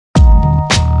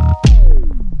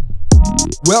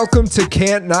Welcome to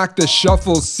Can't Knock the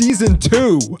Shuffle Season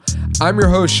 2. I'm your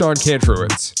host, Sean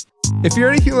Kantrowitz. If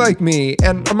you're anything like me,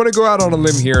 and I'm going to go out on a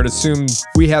limb here and assume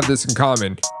we have this in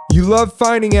common, you love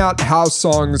finding out how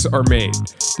songs are made.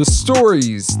 The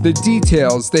stories, the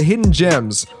details, the hidden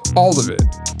gems, all of it.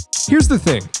 Here's the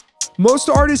thing. Most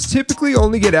artists typically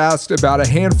only get asked about a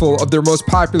handful of their most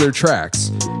popular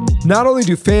tracks. Not only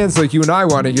do fans like you and I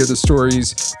want to hear the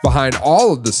stories behind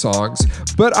all of the songs,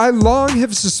 but I long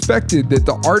have suspected that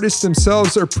the artists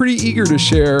themselves are pretty eager to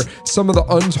share some of the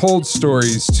untold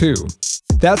stories too.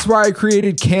 That's why I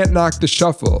created Can't Knock the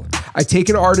Shuffle. I take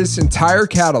an artist's entire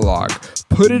catalog,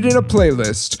 put it in a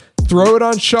playlist, throw it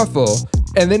on shuffle,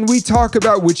 and then we talk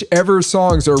about whichever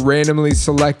songs are randomly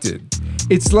selected.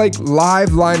 It's like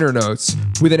live liner notes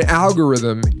with an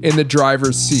algorithm in the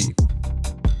driver's seat.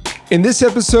 In this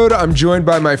episode, I'm joined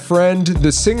by my friend,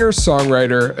 the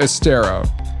singer-songwriter Esthero.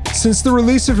 Since the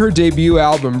release of her debut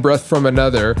album, Breath from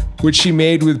Another, which she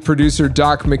made with producer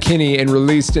Doc McKinney and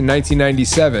released in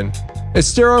 1997,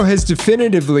 Esthero has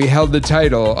definitively held the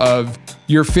title of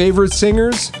Your Favorite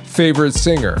Singer's Favorite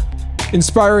Singer,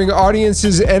 inspiring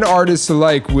audiences and artists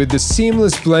alike with the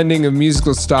seamless blending of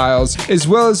musical styles, as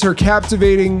well as her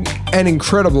captivating and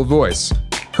incredible voice.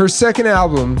 Her second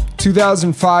album,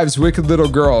 2005's Wikked Lil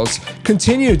Grrls,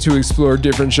 continued to explore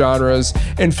different genres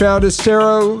and found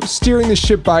Esthero steering the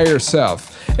ship by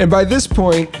herself. And by this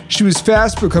point, she was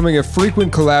fast becoming a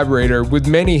frequent collaborator with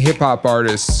many hip-hop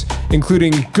artists,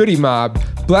 including Goodie Mob,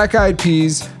 Black Eyed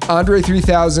Peas, Andre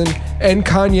 3000, and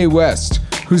Kanye West,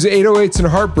 whose 808s and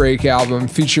Heartbreak album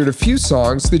featured a few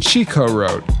songs that she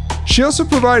co-wrote. She also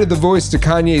provided the voice to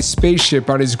Kanye's Spaceship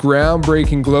on his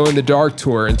groundbreaking Glow in the Dark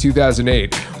tour in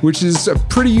 2008, which is a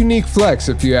pretty unique flex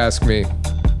if you ask me.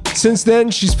 Since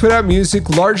then, she's put out music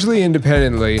largely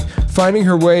independently, finding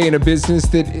her way in a business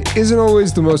that isn't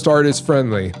always the most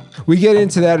artist-friendly. We get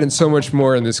into that and so much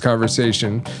more in this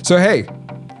conversation. So hey,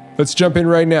 let's jump in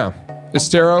right now.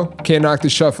 Esthero, Can't Knock the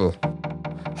Shuffle.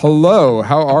 Hello,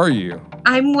 how are you?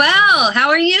 I'm well. How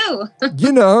are you?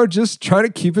 Just trying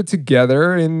to keep it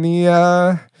together in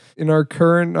our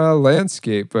current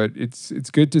landscape, but it's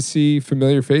good to see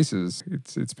familiar faces.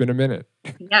 It's been a minute.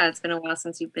 Yeah, it's been a while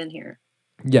since you've been here.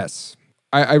 Yes.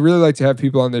 I really like to have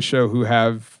people on this show who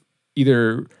have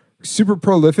either super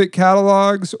prolific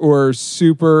catalogs or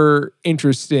super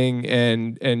interesting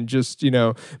and just,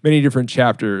 many different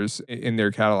chapters in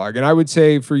their catalog. And I would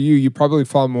say for you probably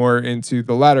fall more into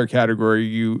the latter category.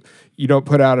 You don't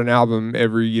put out an album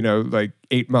every,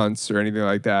 8 months or anything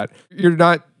like that. You're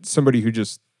not somebody who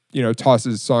just,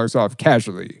 tosses songs off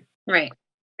casually. Right.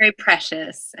 Very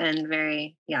precious and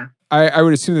very, yeah. I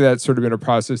would assume that's sort of been a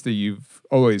process that you've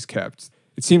always kept.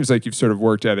 It seems like you've sort of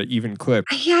worked at an even clip.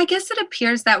 Yeah, I guess it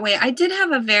appears that way. I did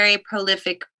have a very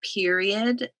prolific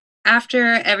period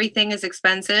after Everything is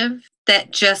Expensive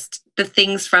that just the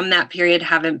things from that period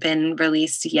haven't been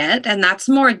released yet. And that's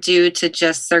more due to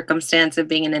just circumstance of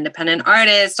being an independent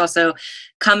artist, also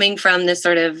coming from this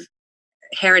sort of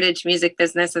heritage music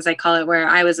business, as I call it, where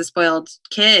I was a spoiled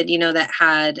kid, that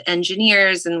had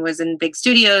engineers and was in big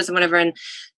studios and whatever.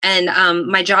 And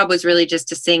my job was really just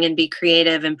to sing and be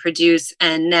creative and produce.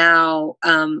 And now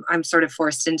I'm sort of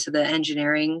forced into the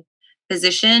engineering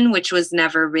position, which was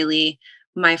never really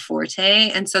my forte.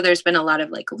 And so there's been a lot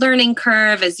of learning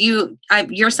curve as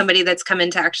you're somebody that's come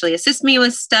in to actually assist me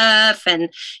with stuff. And,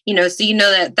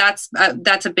 so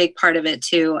that's a big part of it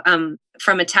too,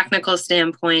 from a technical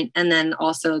standpoint. And then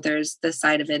also there's the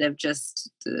side of it of just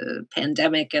the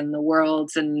pandemic and the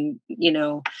world and,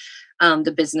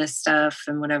 the business stuff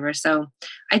and whatever. So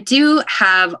I do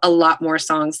have a lot more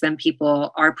songs than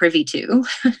people are privy to.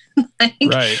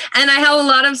 Right. And I have a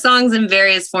lot of songs in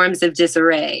various forms of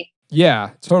disarray. Yeah,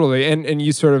 totally. And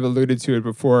you sort of alluded to it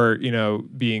before,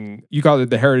 you called it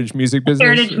the heritage music business.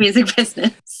 Heritage music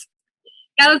business.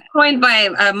 That was coined by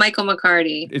Michael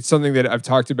McCarty. It's something that I've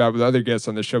talked about with other guests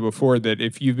on the show before, that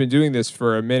if you've been doing this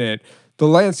for a minute, the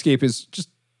landscape is just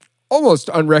almost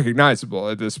unrecognizable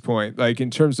at this point,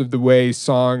 in terms of the way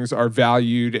songs are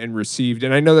valued and received.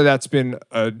 And I know that that's been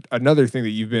another thing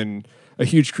that you've been a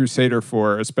huge crusader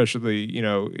for, especially,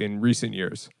 in recent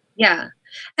years. Yeah.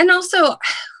 And also,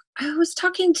 I was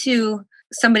talking to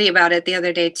somebody about it the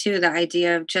other day too, the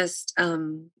idea of just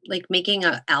making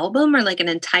an album or an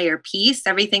entire piece.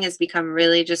 Everything has become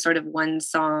really just sort of one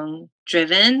song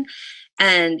driven.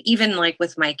 And even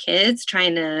with my kids,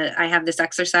 I have this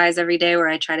exercise every day where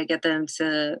I try to get them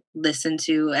to listen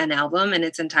to an album in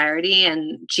its entirety.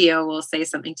 And Gio will say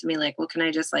something to me well, can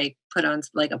I just put on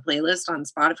a playlist on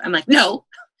Spotify? I'm like, no,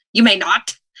 you may not.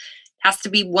 It has to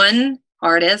be one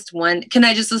artist. One, can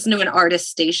I just listen to an artist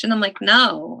station? I'm like,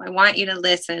 no, I want you to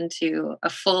listen to a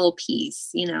full piece,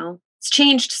 you know? It's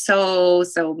changed so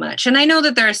much. And I know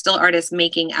that there are still artists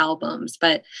making albums,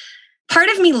 but part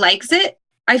of me likes it.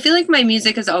 I feel like my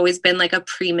music has always been like a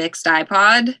pre-mixed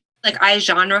iPod. Like I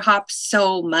genre hop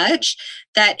so much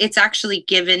that it's actually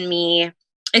given me,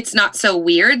 it's not so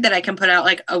weird that I can put out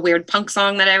like a weird punk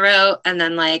song that I wrote and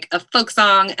then like a folk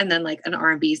song and then like an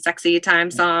R&B sexy time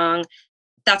song.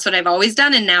 That's what I've always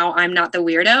done. And now I'm not the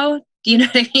weirdo. Do you know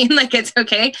what I mean? Like it's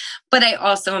okay. But I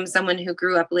also am someone who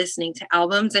grew up listening to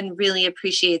albums and really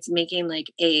appreciates making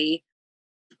like a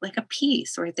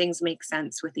piece where things make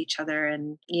sense with each other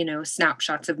and, you know,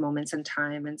 snapshots of moments in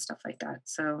time and stuff like that.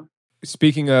 So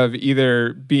speaking of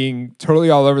either being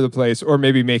totally all over the place or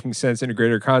maybe making sense in a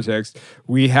greater context,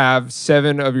 we have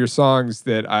 7 of your songs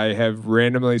that I have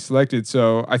randomly selected.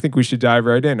 So I think we should dive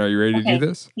right in. Are you ready to do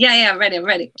this? Yeah, I'm ready.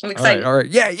 I'm excited. All right.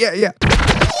 Yeah.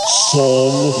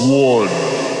 Song 1.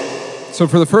 So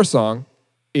for the first song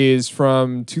is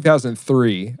from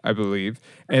 2003, I believe.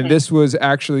 And this was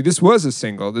a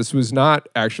single. This was not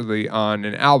actually on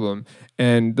an album.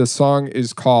 And the song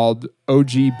is called OG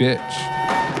Bitch.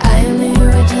 I am the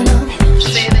original.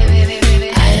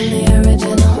 I am the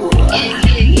original.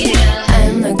 I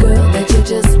am the girl that you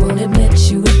just won't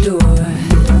admit you adore.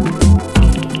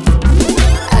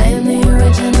 I am the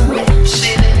original.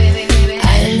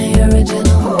 I am the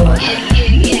original.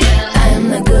 I am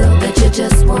the girl that you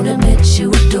just won't admit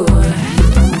you adore.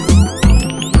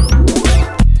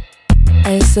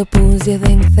 I suppose you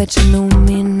think that you know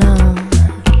me now.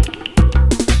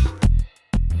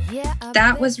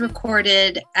 That was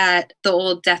recorded at the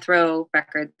old Death Row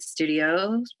Record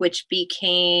Studios, which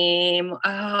became,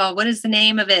 what is the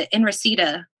name of it? In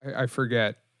Reseda. I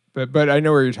forget, but I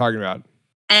know what you're talking about.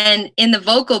 And in the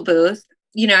vocal booth,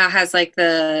 you know, it has like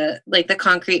the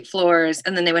concrete floors,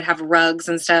 and then they would have rugs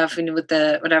and stuff, and with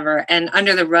the whatever. And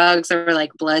under the rugs, there were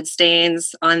like blood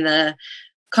stains on the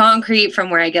concrete from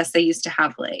where I guess they used to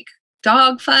have like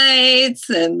dog fights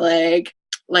and like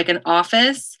an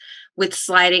office with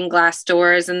sliding glass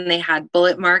doors, and they had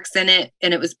bullet marks in it,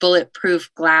 and it was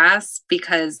bulletproof glass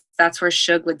because that's where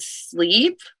Suge would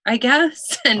sleep, I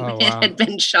guess, and it had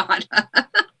been shot up.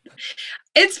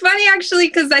 It's funny actually,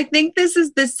 because I think this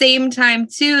is the same time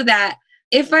too that,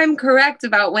 if I'm correct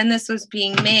about when this was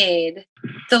being made,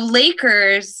 the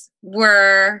Lakers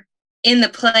were in the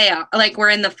playoff, like were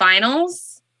in the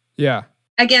finals. Yeah.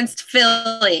 Against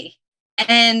Philly.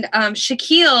 And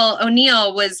Shaquille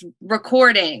O'Neal was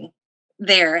recording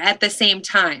there at the same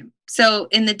time. So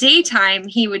in the daytime,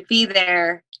 he would be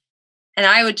there, and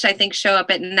I think, show up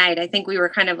at night. I think we were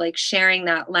kind of like sharing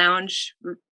that lounge,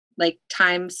 like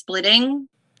time splitting.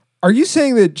 Are you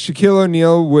saying that Shaquille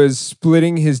O'Neal was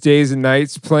splitting his days and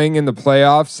nights, playing in the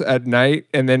playoffs at night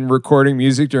and then recording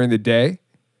music during the day?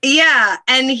 Yeah.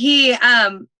 And he,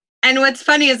 and what's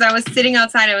funny is I was sitting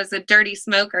outside. I was a dirty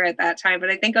smoker at that time,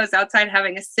 but I think I was outside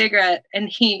having a cigarette, and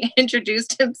he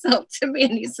introduced himself to me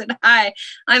and he said, "Hi,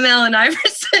 I'm Allen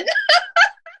Iverson."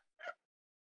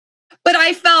 But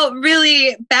I felt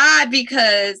really bad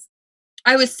because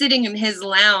I was sitting in his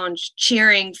lounge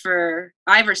cheering for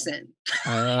Iverson.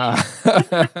 At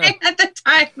the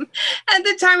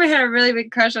time I had a really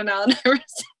big crush on Allen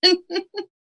Iverson.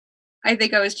 I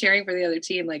think I was cheering for the other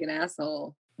team like an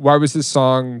asshole. Why was this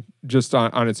song just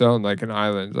on its own, like an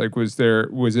island? Like, was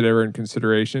it ever in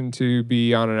consideration to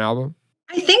be on an album?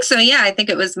 I think so, yeah. I think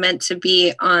it was meant to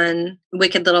be on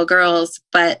Wikked Lil Grrls,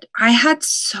 but I had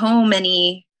so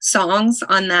many songs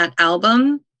on that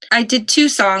album. I did 2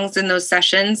 songs in those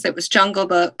sessions. It was Jungle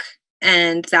Book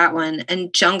and that one.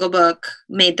 And Jungle Book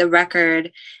made the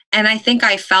record. And I think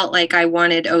I felt like I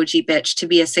wanted OG Bitch to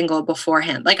be a single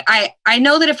beforehand. Like I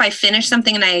know that if I finish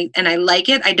something and I like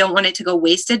it, I don't want it to go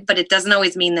wasted, but it doesn't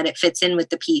always mean that it fits in with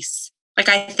the piece. Like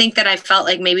I think that I felt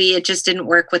like maybe it just didn't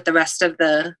work with the rest of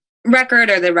the record,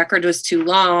 or the record was too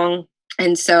long.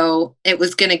 And so it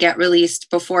was going to get released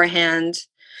beforehand.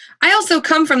 I also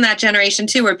come from that generation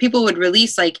too, where people would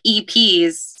release like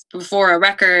EPs before a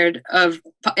record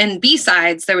and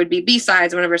B-sides. There would be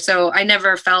B-sides, whatever. So I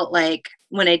never felt like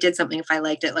when I did something, if I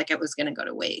liked it, like it was going to go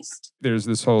to waste. There's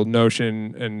this whole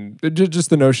notion, and just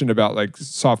the notion about like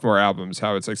sophomore albums,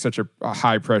 how it's like such a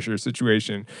high pressure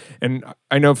situation. And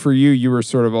I know for you were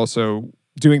sort of also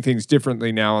doing things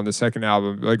differently now on the second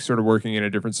album, like sort of working in a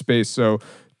different space. So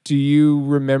do you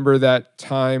remember that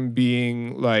time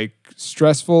being like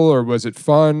stressful, or was it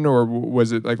fun, or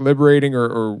was it like liberating,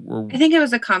 or I think it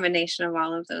was a combination of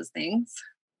all of those things.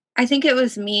 I think it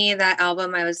was me, that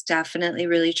album, I was definitely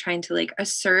really trying to like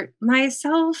assert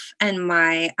myself and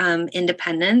my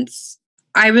independence.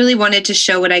 I really wanted to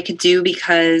show what I could do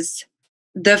because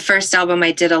the first album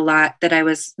I did a lot that I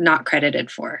was not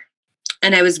credited for.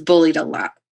 And I was bullied a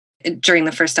lot during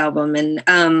the first album. And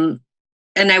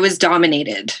I was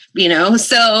dominated, you know?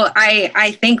 So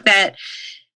I think that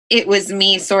it was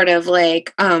me sort of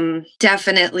like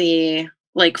definitely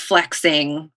like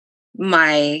flexing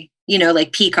my, you know,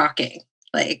 like peacocking,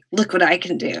 like, look what I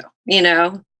can do, you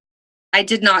know? I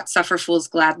did not suffer fools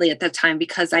gladly at that time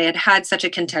because I had had such a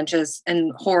contentious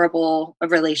and horrible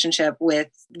relationship with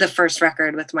the first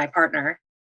record with my partner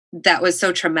that was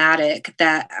so traumatic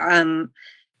that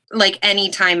like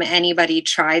anytime anybody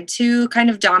tried to kind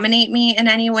of dominate me in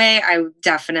any way, I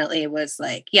definitely was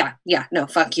like, yeah, no,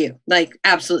 fuck you. Like,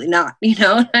 absolutely not, you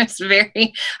know?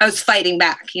 I was fighting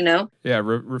back, you know? Yeah,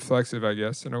 reflexive, I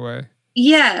guess, in a way.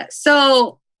 Yeah,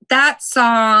 so that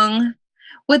song,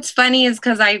 what's funny is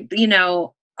because you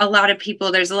know, a lot of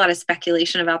people, there's a lot of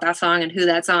speculation about that song and who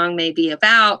that song may be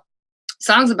about.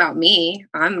 Song's about me.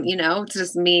 You know, it's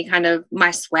just me, kind of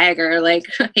my swagger, like,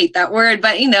 I hate that word,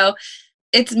 but you know,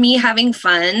 it's me having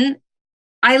fun.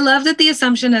 I love that the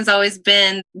assumption has always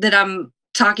been that I'm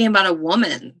talking about a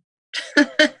woman.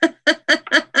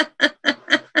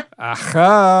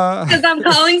 Aha. Because I'm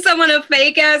calling someone a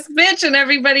fake ass bitch and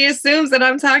everybody assumes that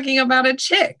I'm talking about a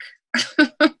chick.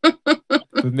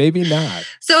 But maybe not.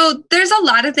 So there's a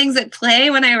lot of things at play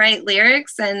when I write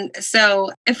lyrics. And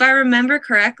so if I remember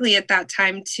correctly at that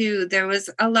time too, there was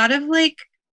a lot of like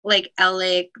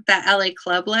that LA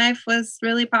club life was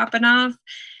really popping off.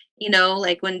 You know,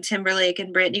 like when Timberlake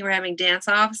and Britney were having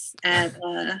dance-offs at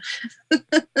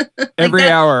every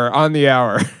hour on the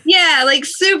hour. Yeah, like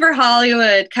super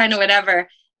Hollywood, kind of whatever.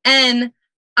 And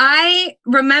I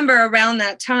remember around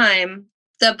that time,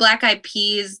 the Black Eyed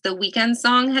Peas, The Weeknd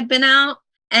song had been out.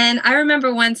 And I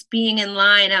remember once being in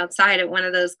line outside at one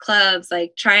of those clubs,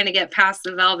 like trying to get past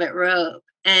the velvet rope.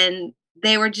 And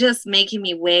they were just making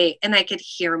me wait. And I could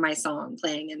hear my song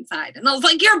playing inside. And I was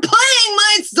like, you're playing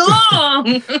my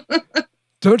song!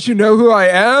 Don't you know who I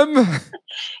am?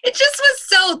 It just was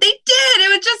so, they did.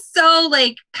 It was just so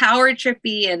like power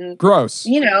trippy and gross.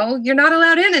 You know, you're not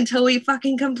allowed in until we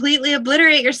fucking completely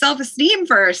obliterate your self-esteem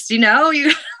first, you know?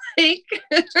 You like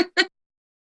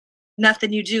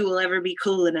nothing you do will ever be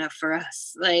cool enough for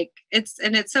us. Like it's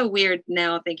so weird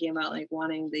now thinking about like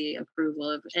wanting the approval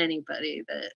of anybody.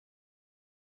 That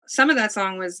some of that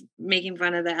song was making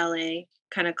fun of the LA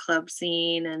kind of club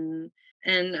scene,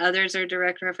 and others are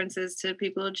direct references to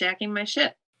people jacking my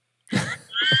shit.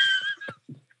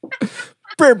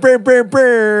 Brr, brr, brr,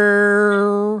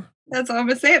 brr. That's all I'm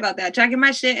gonna say about that. Jacking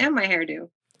my shit and my hairdo.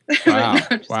 Wow.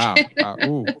 Wow.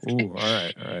 Ooh, all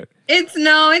right.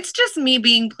 It's just me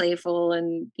being playful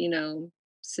and, you know,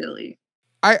 silly.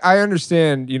 I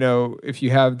understand, you know, if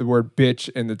you have the word bitch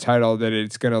in the title that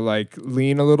it's going to like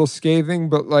lean a little scathing,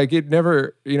 but like it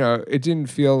never, you know, it didn't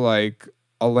feel like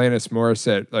Alanis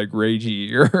Morissette, like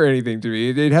ragey or anything to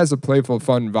me. It has a playful,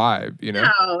 fun vibe, you know?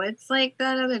 No, it's like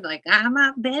that other, like, I'm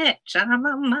a bitch, I'm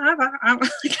a mother.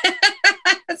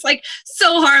 It's like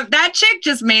so harm. That chick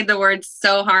just made the word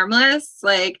so harmless.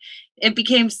 Like it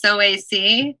became so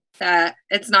AC that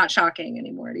it's not shocking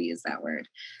anymore to use that word.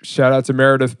 Shout out to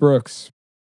Meredith Brooks.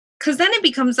 Because then it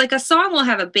becomes like a song will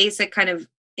have a basic kind of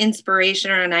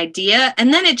inspiration or an idea,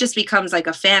 and then it just becomes like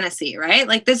a fantasy, right?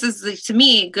 Like this is, to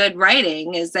me, good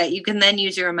writing is that you can then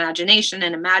use your imagination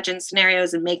and imagine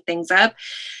scenarios and make things up.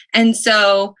 And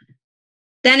so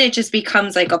then it just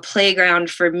becomes like a playground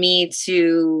for me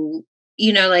to,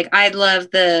 you know, like I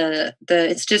love the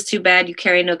it's just too bad you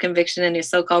carry no conviction in your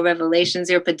so-called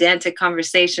revelations, your pedantic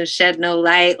conversations shed no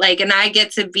light. Like, and I get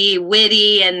to be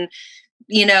witty and,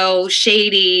 you know,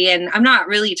 shady, and I'm not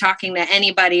really talking to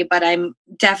anybody, but I'm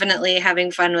definitely having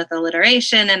fun with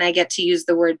alliteration, and I get to use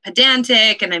the word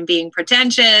pedantic, and I'm being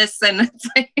pretentious, and it's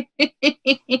like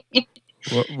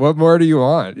what more do you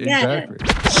want? Yeah. Exactly.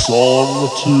 Song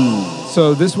 2.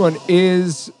 So this one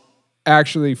is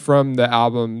actually from the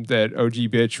album that OG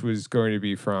Bitch was going to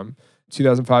be from,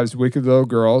 2005's Wikked Lil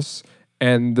Grrls.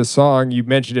 And the song, you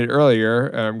mentioned it earlier,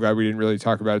 and I'm glad we didn't really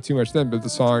talk about it too much then, but the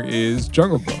song is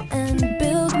Jungle Book. And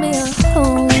build me a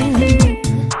home. We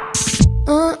could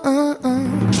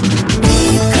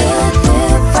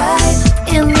live right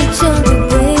in the jungle,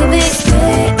 baby.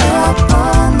 Stay up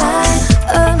all night,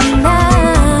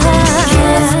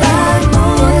 kissed by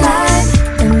moonlight,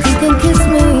 and you can kiss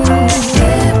me.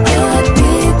 It would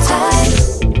be tight.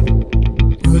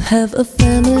 We'll have a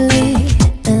family,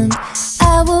 and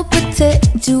I will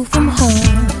protect you from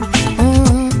harm.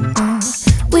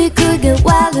 We could get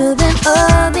wilder than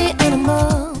all the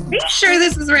animals. Are you sure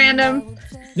this is random?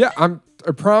 Yeah, I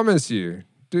promise you,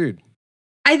 dude.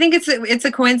 I think it's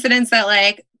a coincidence that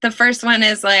like the first one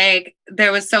is like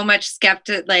there was so much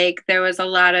like there was a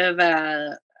lot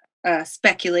of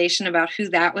speculation about who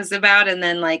that was about, and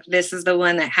then like this is the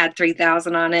one that had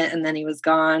 3,000 on it, and then he was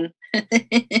gone.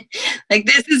 Like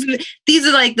these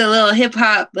are like the little hip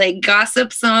hop like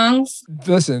gossip songs.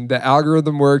 Listen, the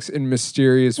algorithm works in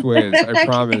mysterious ways. I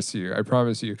promise you. I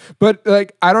promise you. But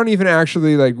like, I don't even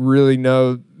actually like really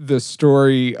know the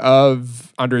story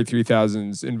of Andre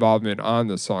 3000's involvement on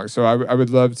the song. So I would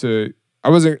love to. I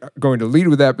wasn't going to lead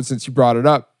with that, but since you brought it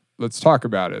up, let's talk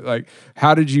about it. Like,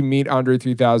 how did you meet Andre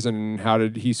 3000, and how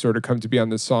did he sort of come to be on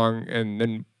this song, and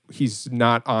then he's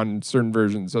not on certain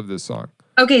versions of this song?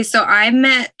 Okay, so I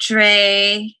met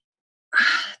Dre, I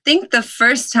think the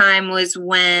first time was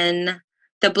when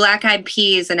the Black Eyed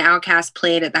Peas and Outkast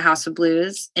played at the House of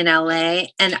Blues in LA,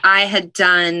 and I had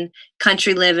done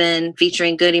Country Livin'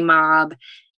 featuring Goodie Mob.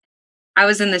 I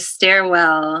was in the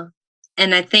stairwell,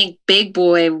 and I think Big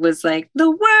Boy was like, "The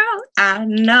world I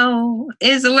know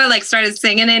is the world," like started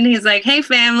singing it, and he's like, "Hey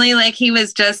family," like he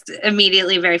was just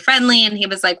immediately very friendly, and he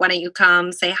was like, "Why don't you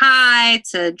come say hi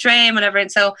to Dre and whatever?"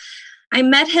 And so I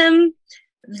met him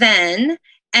then,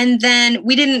 and then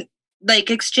we didn't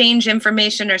like exchange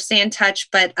information or stay in touch,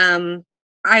 but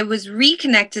I was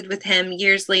reconnected with him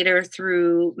years later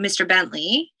through Mr.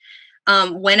 Bentley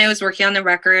when I was working on the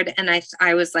record, and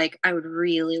I was like, I would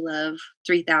really love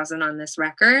 3,000 on this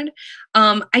record.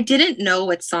 I didn't know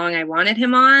what song I wanted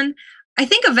him on. I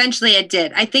think eventually I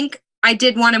did. I think I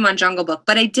did want him on Jungle Book,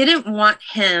 but I didn't want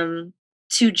him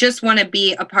to just want to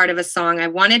be a part of a song. I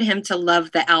wanted him to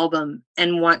love the album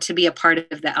and want to be a part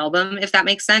of the album, if that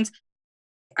makes sense.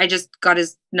 I just got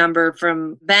his number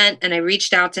from Bent, and I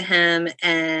reached out to him,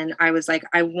 and I was like,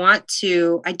 I want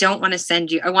you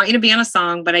to be on a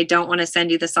song, but I don't want to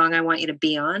send you the song I want you to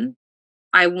be on.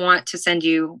 I want to send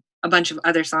you a bunch of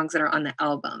other songs that are on the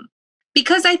album.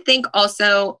 Because I think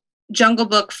also Jungle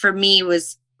Book for me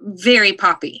was very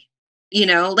poppy,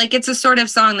 like it's a sort of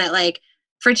song that like,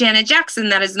 for Janet Jackson,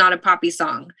 that is not a poppy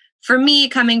song. For me,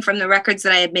 coming from the records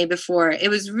that I had made before, it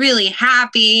was really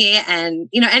happy, and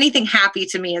anything happy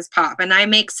to me is pop. And I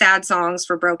make sad songs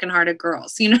for brokenhearted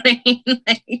girls, you know what I mean?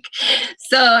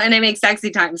 And I make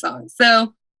sexy time songs.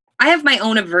 So I have my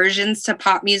own aversions to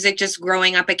pop music, just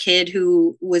growing up a kid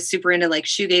who was super into like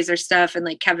shoegazer stuff, and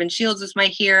like Kevin Shields was my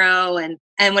hero and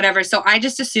whatever. So I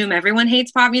just assume everyone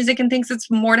hates pop music and thinks it's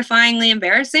mortifyingly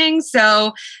embarrassing.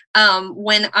 So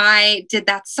when I did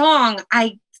that song,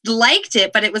 I liked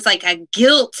it, but it was like a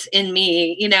guilt in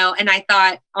me, and I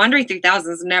thought Andre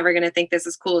 3000 is never going to think this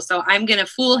is cool. So I'm going to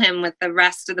fool him with the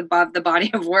rest of the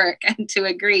body of work and to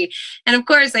agree. And of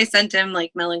course I sent him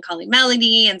like Melancholy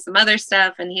Melody and some other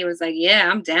stuff. And he was like, yeah,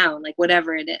 I'm down, like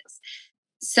whatever it is.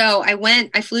 So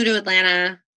I flew to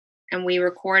Atlanta and we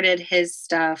recorded his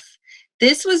stuff.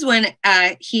 This was when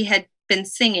he had been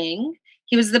singing.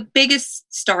 He was the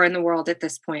biggest star in the world at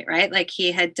this point, right? Like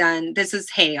he had done, this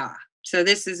is Hey Ya. So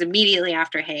this is immediately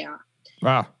after Hey Ya.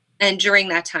 Wow. And during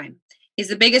that time, he's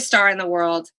the biggest star in the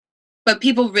world, but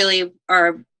people really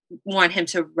want him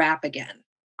to rap again.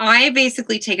 I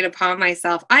basically take it upon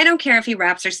myself. I don't care if he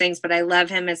raps or sings, but I love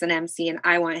him as an MC and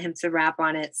I want him to rap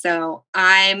on it. So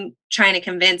I'm trying to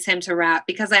convince him to rap,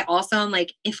 because I also am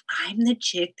like, if I'm the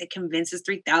chick that convinces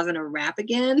 3,000 to rap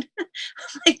again,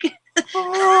 I'm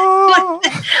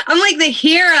like the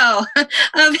hero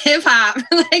of hip hop.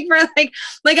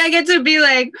 like I get to be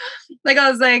like I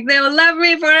was like, they will love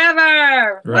me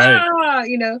forever. Right. Oh,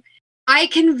 I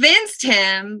convinced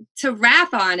him to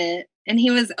rap on it and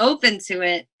he was open to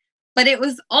it. But it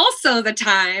was also the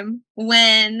time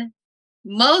when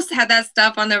most had that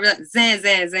stuff on the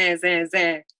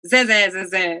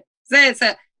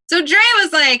So Dre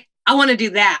was like, I want to do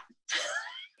that.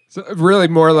 So really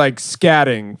more like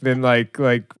scatting than like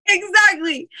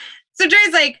Exactly. So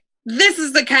Dre's like, this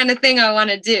is the kind of thing I want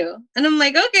to do. And I'm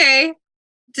like, okay.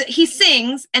 He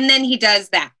sings and then he does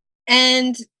that.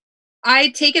 And I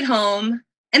take it home.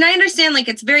 And I understand, like,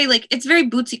 it's very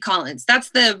Bootsy Collins. That's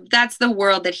the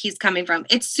world that he's coming from.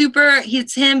 It's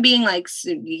him being like,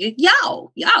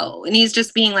 yo. And he's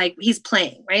just being like, he's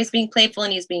playing, right? He's being playful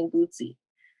and he's being Bootsy.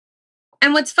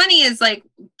 And what's funny is, like,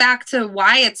 back to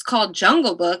why it's called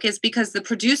Jungle Book is because the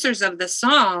producers of the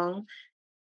song,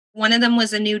 one of them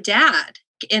was a new dad,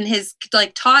 and his,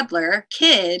 like, toddler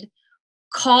kid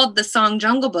called the song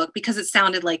Jungle Book because it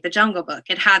sounded like the Jungle Book.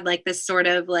 It had like this sort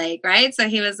of like, right? So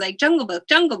he was like, Jungle Book,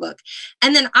 Jungle Book.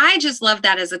 And then I just loved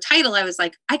that as a title. I was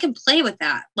like, I can play with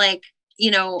that. Like,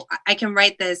 I can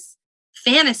write this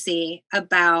fantasy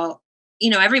about,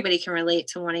 everybody can relate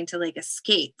to wanting to like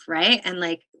escape, right? And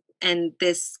like, and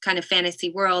this kind of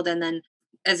fantasy world. And then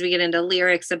as we get into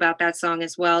lyrics about that song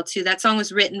as well, too. That song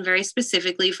was written very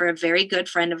specifically for a very good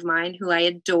friend of mine who I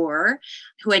adore,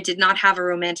 who I did not have a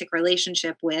romantic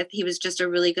relationship with. He was just a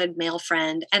really good male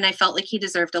friend. And I felt like he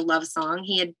deserved a love song.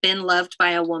 He had been loved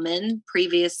by a woman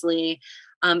previously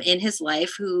in his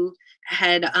life who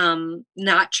had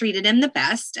not treated him the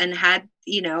best and had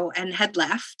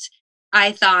left.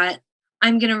 I thought,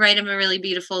 I'm going to write him a really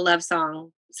beautiful love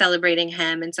song celebrating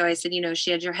him. And so I said,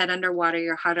 she had your head underwater,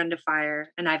 your heart under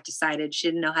fire. And I've decided she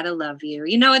didn't know how to love you.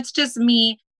 It's just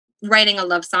me writing a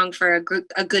love song for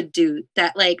a good dude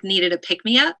that like needed a pick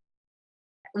me up.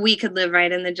 We could live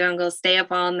right in the jungle, stay up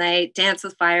all night, dance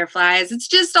with fireflies. It's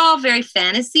just all very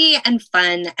fantasy and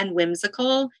fun and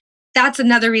whimsical. That's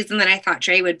another reason that I thought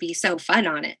Dre would be so fun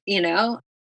on it.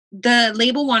 The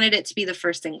label wanted it to be the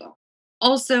first single.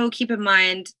 Also, keep in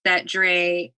mind that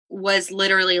Dre was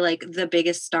literally like the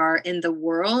biggest star in the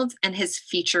world and his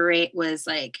feature rate was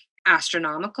like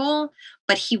astronomical,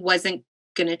 but he wasn't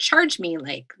going to charge me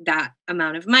like that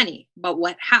amount of money. But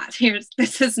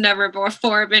this has never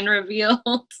before been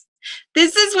revealed.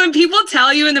 This is when people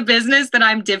tell you in the business that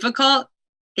I'm difficult.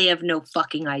 They have no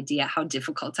fucking idea how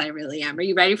difficult I really am. Are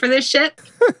you ready for this shit?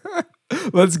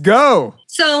 Let's go.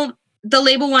 So the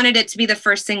label wanted it to be the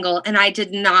first single, and I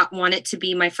did not want it to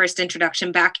be my first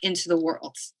introduction back into the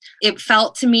world. It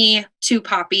felt to me too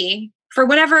poppy. For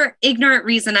whatever ignorant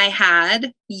reason I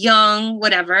had, young,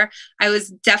 whatever, I was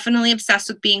definitely obsessed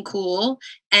with being cool,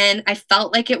 and I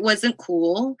felt like it wasn't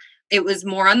cool. It was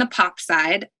more on the pop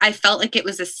side. I felt like it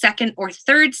was a second or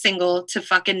third single to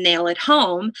fucking nail it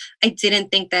home. I didn't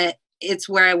think that it's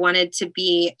where I wanted to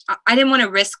be. I didn't want to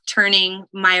risk turning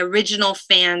my original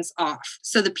fans off.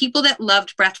 So the people that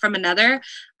loved Breath from Another,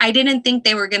 I didn't think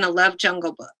they were going to love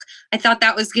Jungle Book. I thought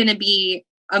that was going to be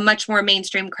a much more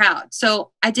mainstream crowd.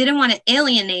 So I didn't want to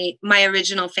alienate my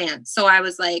original fans. So I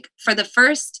was like, for the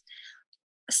first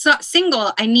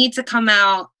single, I need to come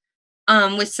out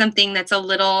with something that's a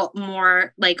little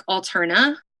more like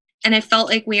alterna. And I felt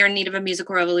like We Are in Need of a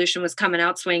Musical Revolution was coming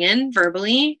out swinging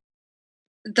verbally.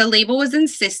 The label was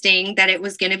insisting that it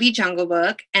was going to be Jungle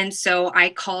Book. And so I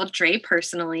called Dre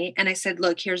personally and I said,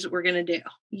 look, here's what we're going to do.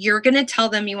 You're going to tell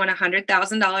them you want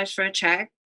 $100,000 for a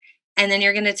check. And then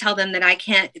you're going to tell them that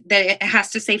that it has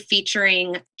to say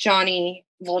featuring Johnny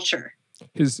Vulture.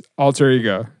 His alter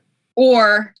ego.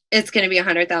 Or it's going to be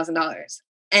 $100,000.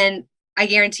 And I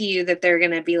guarantee you that they're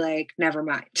going to be like, never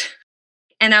mind.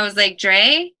 And I was like,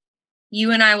 Dre,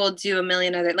 you and I will do a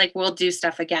million other, like, we'll do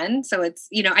stuff again. So it's,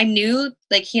 I knew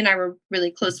like he and I were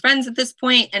really close friends at this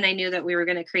point, and I knew that we were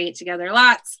going to create together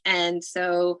lots. And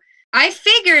so I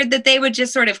figured that they would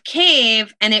just sort of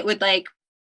cave and it would like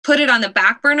put it on the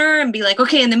back burner and be like,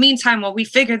 okay, in the meantime, while we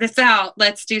figure this out,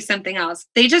 let's do something else.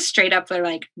 They just straight up were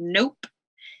like, nope.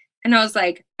 And I was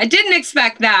like, I didn't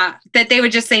expect that they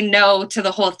would just say no to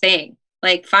the whole thing.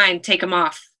 Like, fine, take them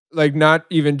off. Like, not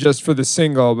even just for the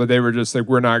single, but they were just like,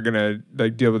 we're not going to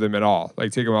like deal with him at all.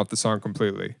 Like, take him off the song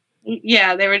completely.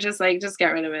 Yeah, they were just like, just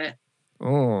get rid of it.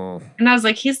 Oh. And I was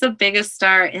like, he's the biggest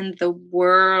star in the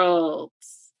world.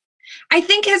 I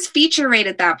think his feature rate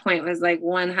at that point was like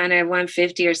 100,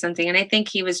 150 or something. And I think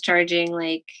he was charging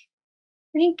like,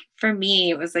 I think for me,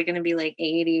 it was like going to be like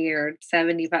 80 or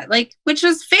 75, like, which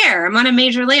was fair. I'm on a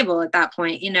major label at that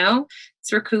point,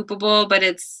 it's recoupable, but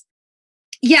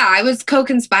yeah, I was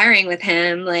co-conspiring with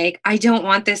him. Like, I don't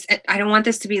want this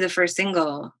to be the first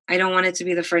single. I don't want it to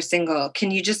be the first single. Can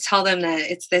you just tell them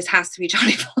that this has to be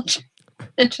Johnny Vulture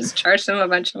and just charge them a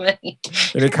bunch of money?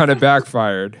 And it kind of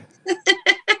backfired.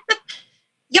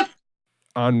 Yep.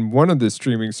 On one of the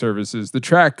streaming services, the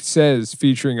track says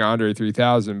featuring Andre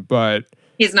 3000, but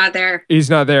he's not there.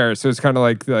 He's not there. So it's kind of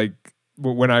like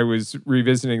when I was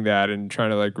revisiting that and trying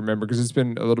to like remember, because it's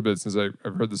been a little bit since I've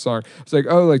heard the song. It's like,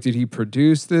 oh, like, did he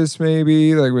produce this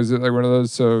maybe? Like, was it like one of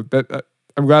those? So that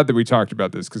I'm glad that we talked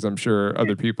about this, because I'm sure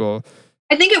other people.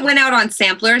 I think it went out on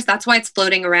samplers. That's why it's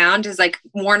floating around, is like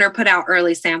Warner put out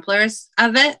early samplers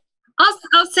of it.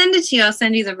 I'll send it to you. I'll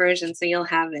send you the version so you'll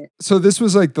have it. So this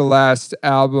was like the last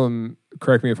album,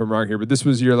 correct me if I'm wrong here, but this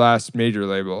was your last major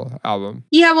label album.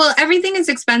 Yeah, well, Everything is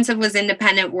Expensive was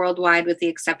independent worldwide with the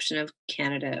exception of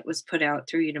Canada. It was put out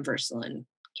through Universal in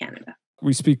Canada.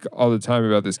 We speak all the time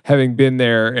about this, having been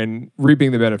there and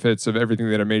reaping the benefits of everything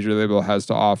that a major label has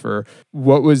to offer.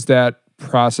 What was that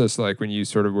process like when you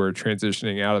sort of were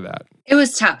transitioning out of that? It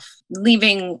was tough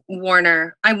leaving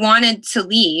Warner. I wanted to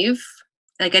leave.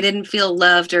 Like, I didn't feel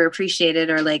loved or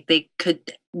appreciated, or like they could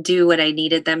do what I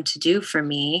needed them to do for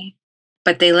me,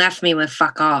 but they left me with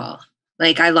fuck all.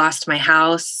 Like, I lost my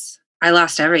house. I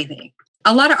lost everything.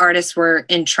 A lot of artists were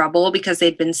in trouble because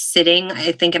they'd been sitting,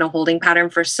 I think, in a holding pattern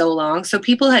for so long. So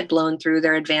people had blown through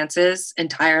their advances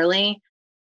entirely.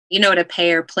 You know what a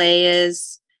pay or play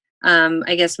is?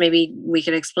 I guess maybe we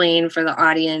could explain for the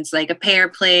audience. Like a pay or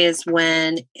play is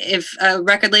when if a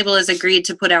record label has agreed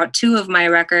to put out 2 of my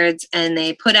records and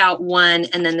they put out one,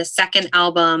 and then the second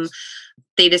album,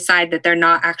 they decide that they're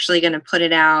not actually going to put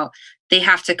it out, they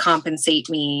have to compensate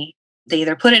me. They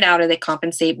either put it out or they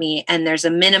compensate me. And there's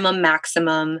a minimum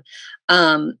maximum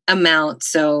amount.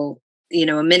 So, you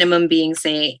know, a minimum being,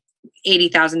 say,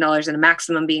 $80,000 and a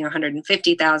maximum being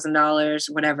 $150,000,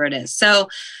 whatever it is. So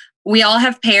we all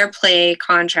have pay or play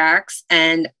contracts.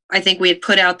 And I think we had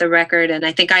put out the record, and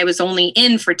I think I was only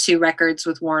in for 2 records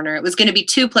with Warner. It was going to be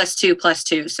 2 + 2 +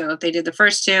 2. So if they did the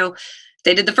first 2,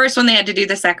 they did the first one, they had to do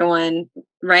the second one,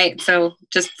 right? So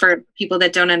just for people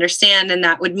that don't understand, and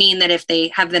that would mean that if they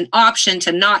have an option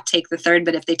to not take the third,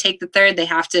 but if they take the third, they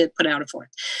have to put out a fourth.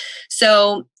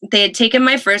 So they had taken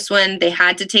my first one, they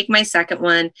had to take my second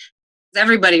one.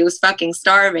 Everybody was fucking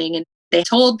starving. And they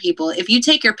told people, if you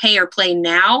take your pay or play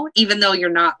now, even though you're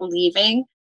not leaving,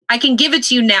 I can give it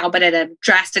to you now, but at a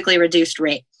drastically reduced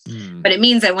rate. But it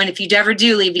means that if you ever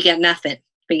do leave, you get nothing,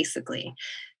 basically.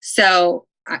 So,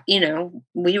 you know,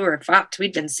 we were fucked.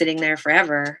 We'd been sitting there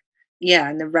forever. Yeah.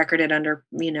 And the record had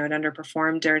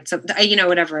underperformed or something, you know,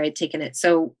 whatever, I'd taken it.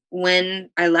 So when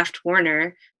I left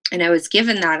Warner and I was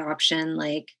given that option,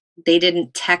 like, they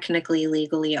didn't technically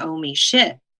legally owe me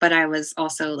shit. But I was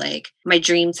also like, my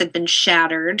dreams had been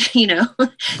shattered, you know.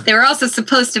 They were also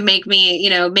supposed to make me, you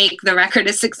know, make the record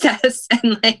a success.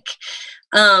 And like,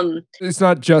 it's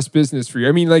not just business for you.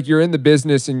 I mean, like, you're in the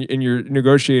business and you're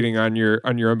negotiating on your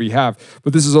own behalf.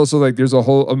 But this is also like, there's a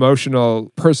whole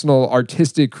emotional, personal,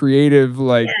 artistic, creative,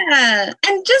 like. Yeah.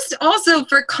 And just also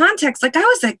for context, like, I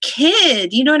was a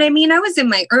kid, you know what I mean? I was in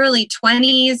my early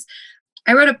 20s.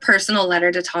 I wrote a personal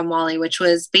letter to Tom Wally, which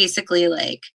was basically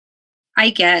like, I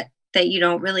get that you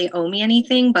don't really owe me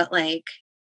anything, but like,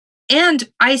 and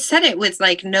I said it with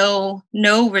like no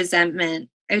resentment.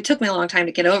 It took me a long time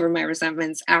to get over my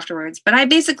resentments afterwards, but I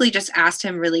basically just asked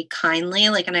him really kindly,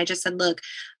 like, and I just said, look,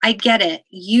 I get it.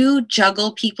 You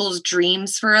juggle people's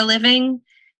dreams for a living,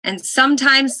 and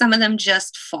sometimes some of them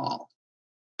just fall.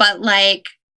 But like,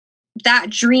 that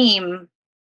dream,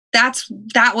 that's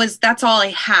all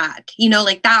I had, you know,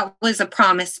 like, that was a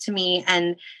promise to me.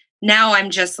 And now I'm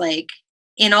just like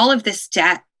in all of this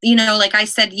debt, you know, like I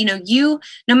said, you know,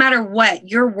 no matter what,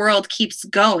 your world keeps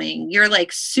going. You're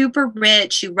like super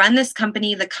rich. You run this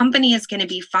company. The company is going to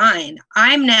be fine.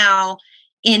 I'm now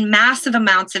in massive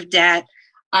amounts of debt.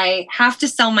 I have to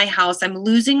sell my house. I'm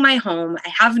losing my home.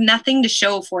 I have nothing to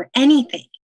show for anything.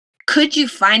 Could you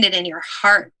find it in your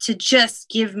heart to just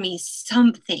give me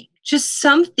something, just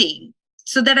something,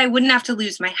 so that I wouldn't have to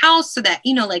lose my house, so that,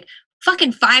 you know, like,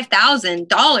 fucking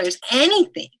 $5,000,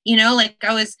 anything, you know, like,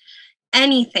 I was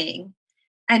anything.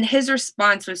 And his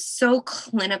response was so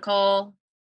clinical.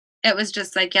 It was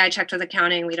just like, yeah, I checked with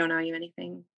accounting. We don't owe you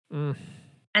anything.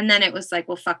 And then it was like,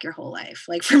 well, fuck your whole life.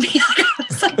 Like, for me, like, I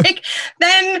was like,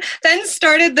 then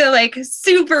started the like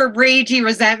super ragey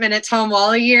resentment at Tom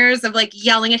Wally years of like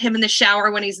yelling at him in the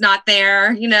shower when he's not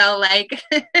there, you know, like.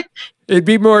 It'd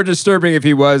be more disturbing if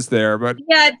he was there, but.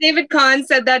 Yeah, David Kahn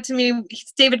said that to me.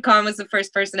 David Kahn was the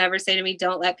first person to ever say to me,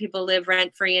 don't let people live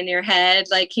rent-free in your head.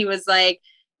 Like, he was like,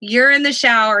 you're in the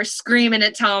shower screaming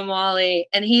at Tom Wally,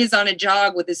 and he's on a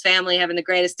jog with his family having the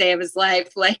greatest day of his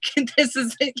life. Like, this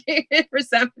is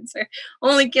resentments are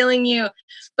only killing you.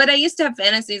 But I used to have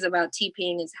fantasies about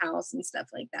TPing his house and stuff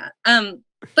like that.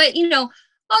 But, you know,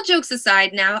 all jokes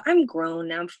aside, now I'm grown.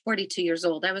 Now I'm 42 years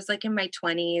old. I was like in my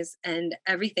 20s, and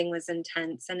everything was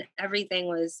intense, and everything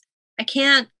was, I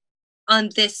can't on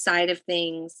this side of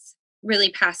things really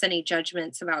pass any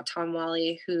judgments about Tom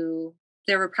Wally, who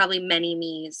there were probably many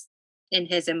me's in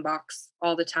his inbox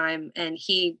all the time. And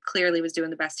he clearly was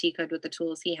doing the best he could with the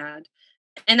tools he had.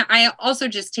 And I also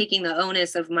just taking the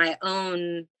onus of my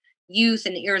own youth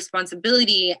and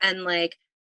irresponsibility. And like,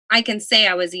 I can say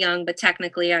I was young, but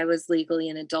technically I was legally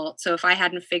an adult. So if I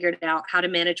hadn't figured out how to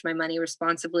manage my money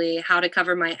responsibly, how to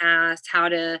cover my ass, how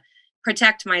to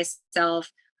protect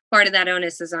myself, part of that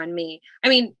onus is on me. I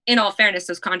mean, in all fairness,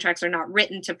 those contracts are not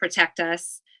written to protect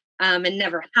us. And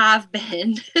never have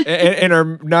been. and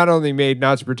are not only made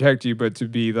not to protect you, but to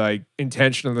be like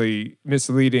intentionally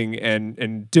misleading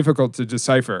and difficult to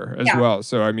decipher as well.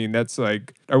 So, I mean, that's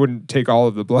like, I wouldn't take all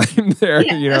of the blame there,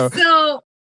 you know? So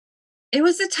it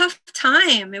was a tough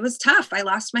time. It was tough. I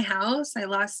lost my house. I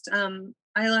lost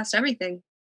everything,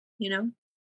 you know,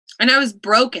 and I was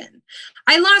broken.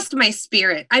 I lost my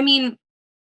spirit. I mean,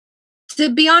 to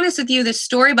be honest with you, the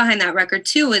story behind that record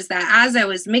too was that as I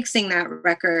was mixing that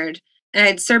record,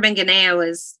 and Serban Ganea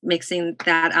was mixing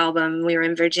that album. We were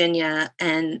in Virginia,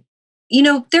 and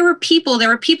there were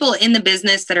people in the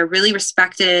business that are really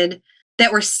respected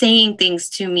that were saying things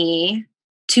to me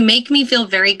to make me feel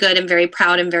very good and very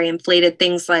proud and very inflated.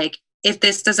 Things like, if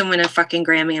this doesn't win a fucking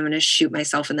Grammy, I'm going to shoot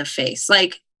myself in the face.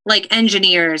 Like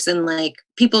engineers and like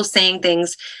people saying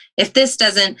things, if this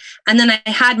doesn't. And then I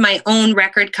had my own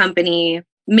record company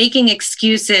making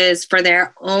excuses for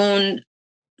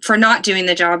not doing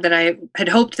the job that I had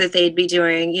hoped that they'd be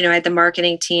doing. I had the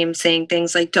marketing team saying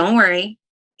things like, don't worry,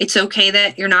 it's okay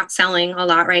that you're not selling a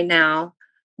lot right now.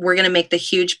 We're going to make the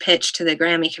huge pitch to the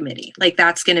Grammy committee. Like,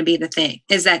 that's going to be the thing,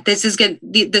 is that this is good.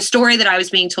 The story that I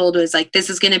was being told was like, this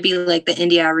is going to be like the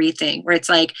India Arie thing, where it's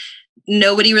like,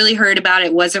 nobody really heard about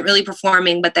it, wasn't really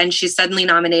performing, but then she's suddenly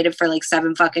nominated for like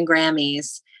 7 fucking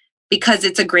Grammys because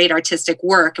it's a great artistic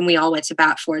work, and we all went to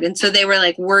bat for it. And so they were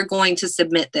like, we're going to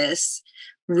submit this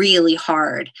really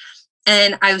hard.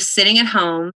 And I was sitting at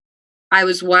home, I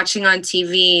was watching on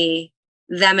TV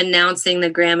them announcing the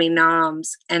Grammy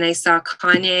noms, and I saw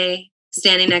Kanye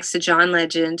standing next to John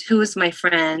Legend, who was my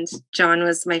friend. John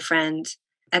was my friend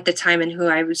at the time and who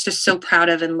I was just so proud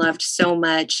of and loved so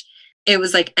much. It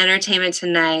was like Entertainment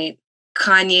Tonight.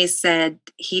 Kanye said,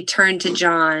 he turned to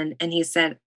John and he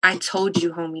said, I told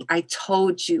you, homie, I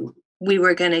told you we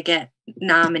were going to get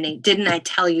nominated. Didn't I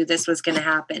tell you this was going to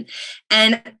happen?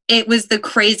 And it was the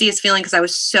craziest feeling because I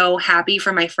was so happy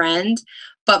for my friend,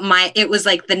 but it was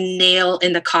like the nail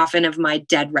in the coffin of my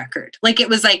dead record. Like, it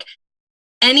was like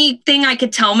anything I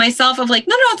could tell myself of like,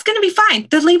 no, it's going to be fine.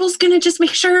 The label's going to just make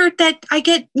sure that I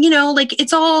get, like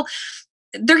it's all,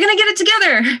 they're going to get it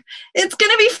together. It's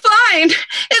going to be fine.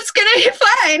 It's going to be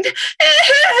fine.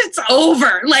 It's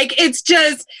over. Like, it's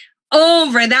just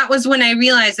over. That was when I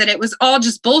realized that it was all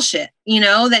just bullshit,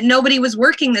 that nobody was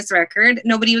working this record.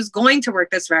 Nobody was going to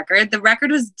work this record. The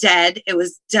record was dead. It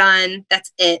was done.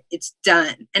 That's it. It's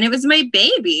done. And it was my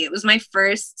baby. It was my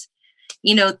first,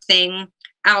 thing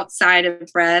outside of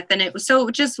Breath. And it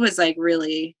just was like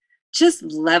really just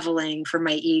leveling for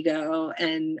my ego.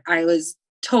 And I was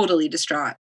totally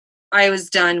distraught. I was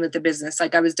done with the business.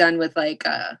 Like, I was done with I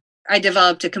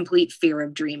developed a complete fear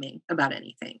of dreaming about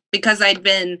anything because I'd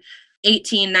been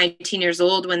 18, 19 years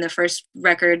old when the first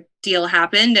record deal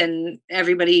happened, and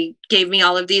everybody gave me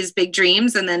all of these big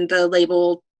dreams. And then the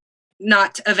label,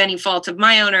 not of any fault of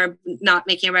my own or not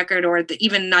making a record, or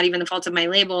not even the fault of my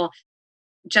label,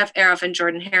 Jeff Aroff and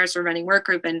Jordan Harris were running Work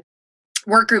Group, and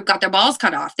Work Group got their balls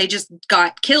cut off. They just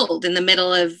got killed in the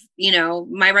middle of,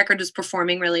 my record was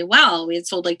performing really well. We had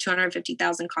sold like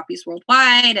 250,000 copies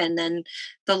worldwide. And then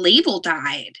the label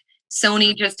died.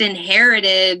 Sony just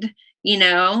inherited,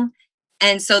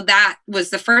 and so that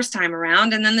was the first time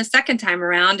around. And then the second time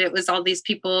around, it was all these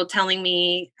people telling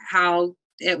me how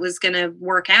it was going to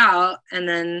work out. And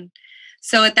then,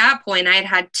 so at that point I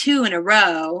had 2 in a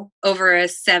row over a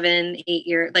 7-8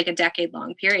 year, like a decade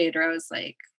long period where I was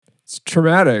like, it's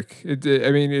traumatic.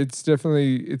 It's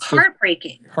definitely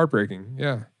heartbreaking. Heartbreaking,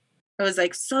 yeah. It was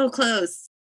like so close.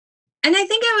 And I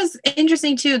think it was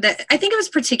interesting too that I think it was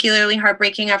particularly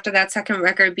heartbreaking after that second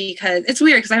record because it's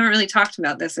weird because I haven't really talked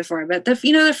about this before. But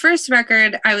the first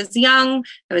record, I was young,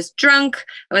 I was drunk,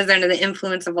 I was under the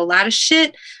influence of a lot of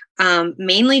shit,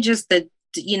 mainly just the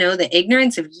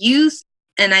ignorance of youth.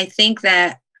 And I think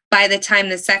that by the time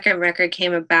the second record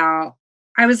came about,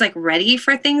 I was like ready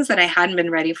for things that I hadn't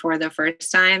been ready for the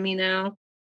first time, The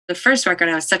first record,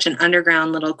 I was such an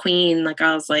underground little queen. Like,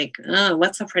 I was like, oh,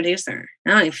 what's a producer?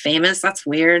 I'm not even famous. That's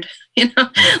weird. And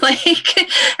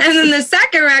then the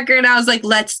second record, I was like,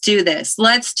 let's do this.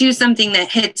 Let's do something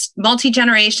that hits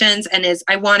multi-generations and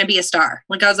I want to be a star.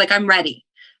 Like, I was like, I'm ready.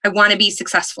 I want to be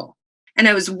successful. And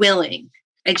I was willing.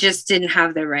 I just didn't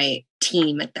have the right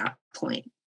team at that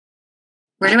point.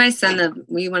 Where do I send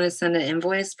you want to send an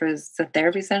invoice for the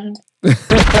therapy session?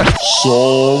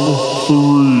 Song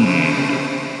 3.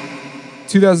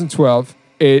 2012.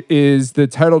 It is the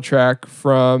title track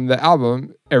from the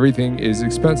album Everything is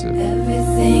Expensive.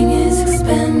 Everything is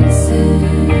expensive.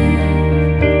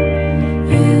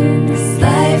 This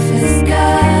life has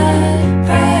got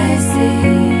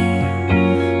pricey.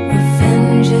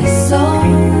 Revenge is so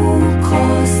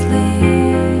costly.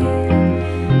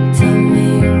 Tell me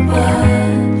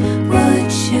what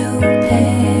would you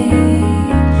pay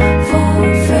for a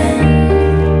friend?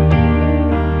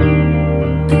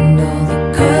 And all the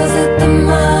girls at the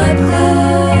mud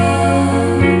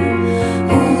club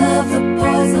who love the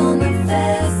boys on the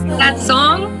Vespa. That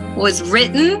song was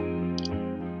written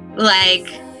like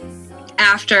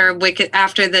after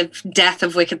the death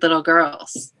of Wikked Lil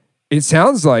Grrls. It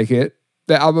sounds like it.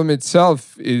 The album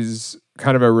itself is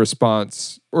kind of a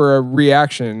response or a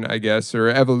reaction, I guess, or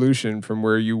evolution from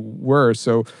where you were.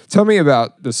 So tell me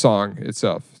about the song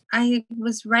itself. I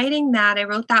was writing that. I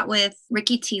wrote that with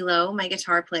Ricky Tilo, my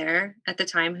guitar player at the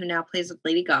time, who now plays with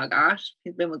Lady Gaga.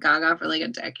 He's been with Gaga for like a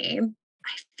decade.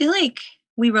 I feel like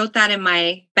we wrote that in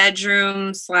my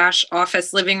bedroom /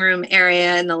 office living room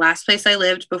area in the last place I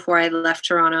lived before I left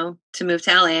Toronto to move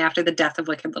to LA after the death of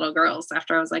Wikked Lil Grrls.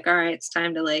 After I was like, all right, it's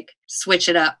time to like switch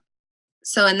it up.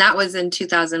 So, and that was in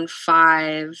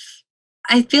 2005.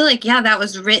 I feel like, yeah, that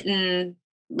was written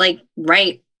like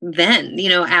right then, you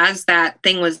know, as that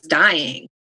thing was dying.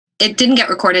 It didn't get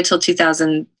recorded till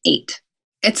 2008.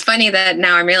 It's funny that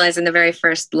now I'm realizing the very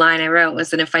first line I wrote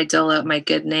was, and if I dole out my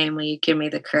good name, will you give me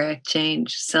the correct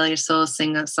change? Sell your soul,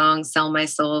 sing a song, sell my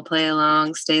soul, play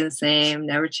along, stay the same,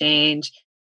 never change.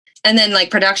 And then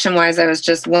like production wise, I was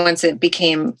just, once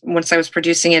I was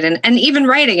producing it and even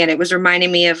writing it, it was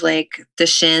reminding me of like the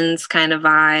Shins kind of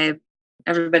vibe.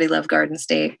 Everybody loved Garden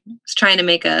State. I was trying to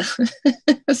make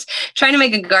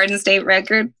a Garden State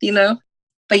record, you know?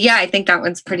 But yeah, I think that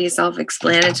one's pretty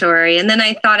self-explanatory. And then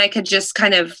I thought I could just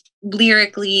kind of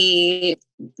lyrically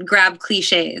grab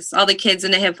cliches. All the kids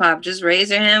into hip hop, just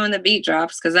raise your hand when the beat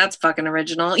drops, because that's fucking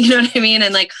original. You know what I mean?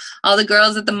 And like all the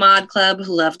girls at the mod club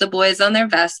who love the boys on their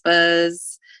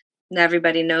Vespas. And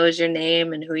everybody knows your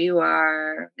name and who you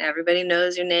are. Everybody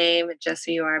knows your name and just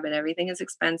who you are, but everything is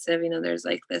expensive. You know, there's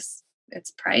like this,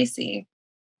 it's pricey.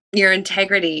 Your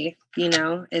integrity, you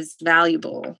know, is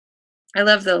valuable. I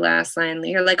love the last line.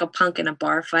 You're like a punk in a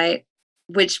bar fight,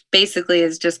 which basically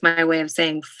is just my way of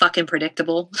saying fucking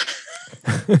predictable.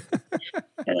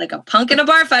 You're like a punk in a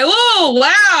bar fight. Whoa,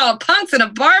 wow, punks in a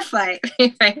bar fight.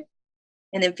 Right?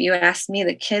 And if you ask me,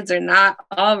 the kids are not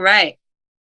all right.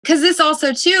 Because this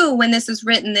also, too, when this is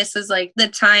written, this is like the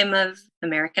time of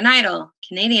American Idol,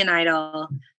 Canadian Idol,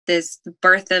 this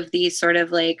birth of these sort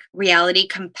of like reality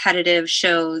competitive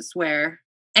shows where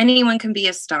anyone can be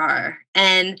a star.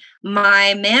 And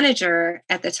my manager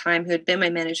at the time, who had been my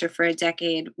manager for a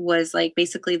decade, was like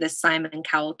basically the Simon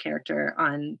Cowell character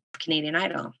on Canadian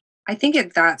Idol. I think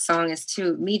that song is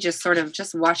too me just sort of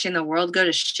just watching the world go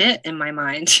to shit in my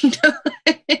mind. You know?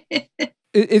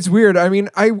 It's weird. I mean,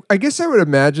 I guess I would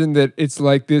imagine that it's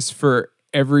like this for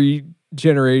every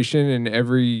generation and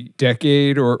every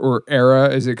decade or era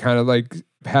as it kind of like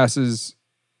passes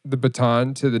the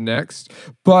baton to the next.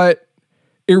 But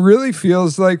it really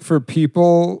feels like for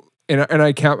people, and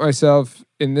I count myself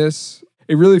in this,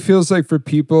 it really feels like for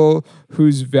people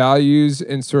whose values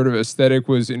and sort of aesthetic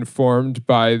was informed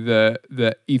by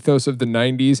the ethos of the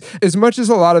 90s, as much as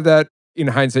a lot of that, in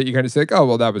hindsight, you kind of say, like, oh,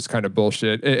 well, that was kind of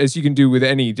bullshit, as you can do with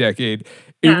any decade.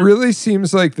 Yeah. It really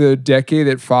seems like the decade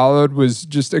that followed was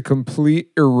just a complete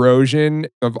erosion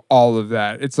of all of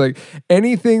that. It's like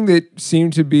anything that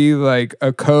seemed to be like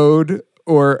a code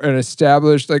or an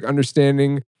established like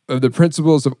understanding of the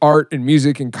principles of art and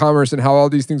music and commerce and how all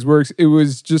these things works, it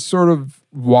was just sort of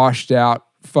washed out.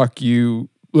 Fuck you.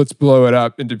 Let's blow it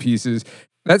up into pieces.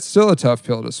 That's still a tough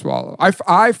pill to swallow.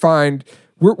 I find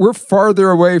we're farther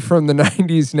away from the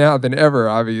 90s now than ever,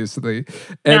 obviously.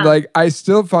 And like, I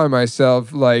still find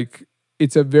myself like,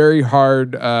 it's a very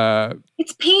hard...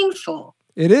 it's painful.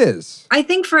 It is. I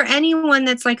think for anyone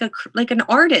that's like an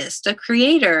artist, a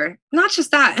creator, not just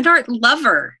that, an art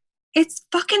lover, it's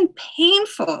fucking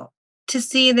painful to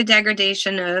see the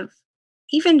degradation of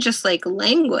even just like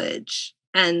language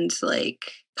and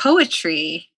like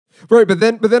poetry. Right, but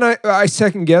then I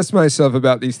second guess myself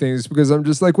about these things because I'm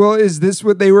just like, well, is this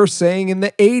what they were saying in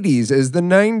the 80s as the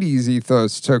 90s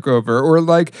ethos took over? Or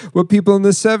like what people in the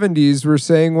 70s were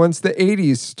saying once the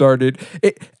 80s started?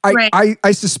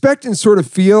 I suspect and sort of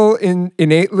feel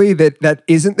innately that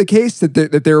isn't the case,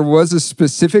 that there was a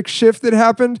specific shift that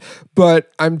happened,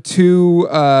 but I'm too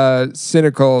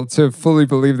cynical to fully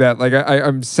believe that. Like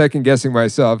I'm second guessing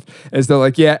myself as though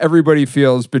like, yeah, everybody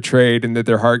feels betrayed and that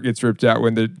their heart gets ripped out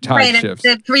when the tide shifts.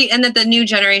 And that the new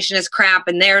generation is crap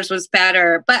and theirs was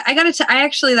better. But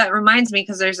that reminds me,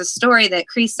 because there's a story that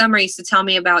Cree Summer used to tell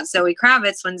me about Zoe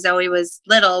Kravitz when Zoe was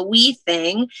little, wee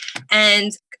thing.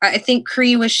 And I think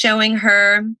Cree was showing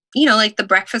her, you know, like the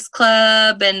Breakfast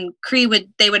Club, and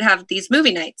they would have these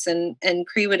movie nights and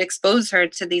Cree would expose her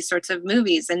to these sorts of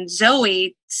movies. And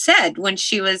Zoe said when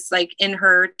she was like in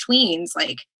her tweens,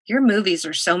 like, your movies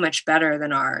are so much better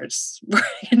than ours.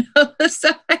 You know?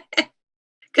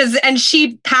 And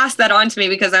she passed that on to me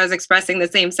because I was expressing the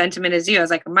same sentiment as you. I was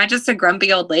like, am I just a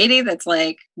grumpy old lady that's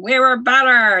like, we were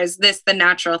better? Is this the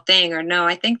natural thing? Or no,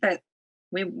 I think that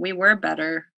we were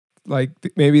better. Like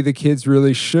maybe the kids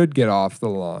really should get off the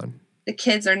lawn. The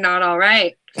kids are not all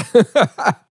right.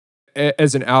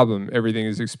 As an album, everything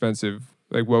is expensive.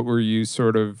 Like, what were you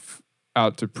sort of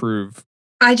out to prove?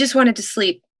 I just wanted to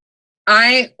sleep.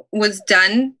 I was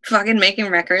done fucking making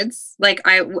records. Like,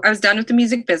 I was done with the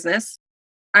music business.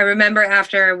 I remember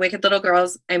after Wikked Lil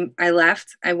Grrls, I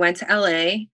left. I went to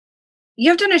LA. You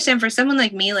have to understand, for someone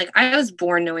like me, like, I was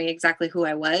born knowing exactly who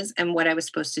I was and what I was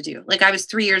supposed to do. Like, I was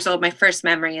 3 years old. My first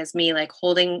memory is me, like,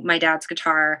 holding my dad's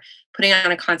guitar, putting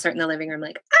on a concert in the living room,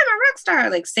 like, I'm a rock star,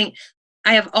 like, sing.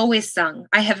 I have always sung.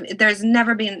 There's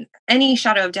never been any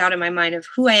shadow of doubt in my mind of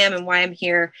who I am and why I'm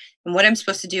here and what I'm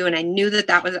supposed to do. And I knew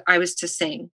that I was to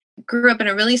sing. Grew up in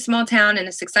a really small town, in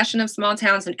a succession of small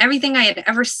towns, and everything I had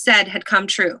ever said had come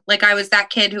true. Like, I was that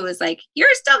kid who was like, you're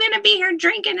still going to be here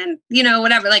drinking and,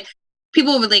 whatever. Like,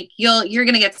 people were like, you're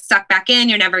going to get sucked back in.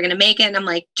 You're never going to make it. And I'm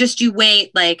like, just you wait.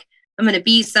 Like, I'm going to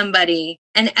be somebody.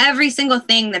 And every single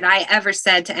thing that I ever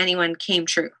said to anyone came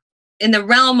true. In the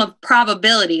realm of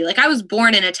probability, like, I was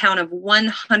born in a town of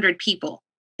 100 people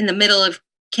in the middle of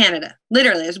Canada.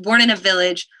 Literally, I was born in a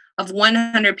village of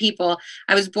 100 people.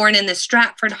 I was born in the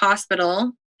Stratford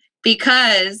Hospital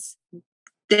because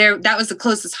that was the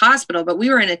closest hospital, but we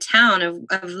were in a town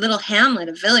of little hamlet,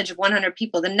 a village of 100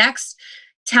 people. The next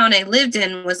town I lived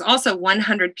in was also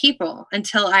 100 people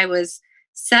until I was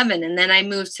 7. And then I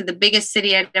moved to the biggest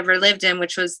city I'd ever lived in,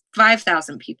 which was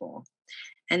 5,000 people.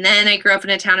 And then I grew up in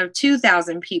a town of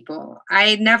 2,000 people.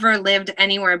 I never lived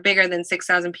anywhere bigger than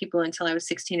 6,000 people until I was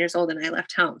 16 years old and I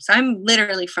left home. So I'm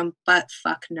literally from butt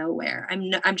fuck nowhere.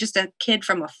 I'm just a kid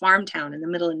from a farm town in the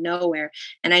middle of nowhere.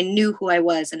 And I knew who I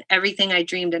was, and everything I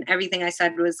dreamed and everything I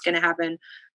said was going to happen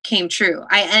came true.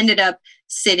 I ended up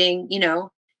sitting,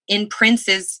 in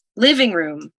Prince's living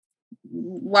room,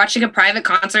 watching a private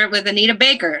concert with Anita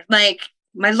Baker. Like,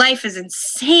 my life is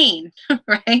insane,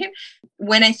 right?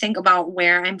 When I think about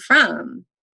where I'm from,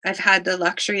 I've had the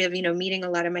luxury of, meeting a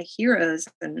lot of my heroes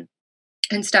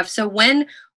and stuff. So when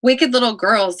Wikked Lil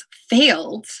Grrls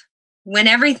failed, when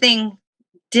everything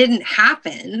didn't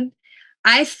happen,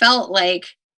 I felt like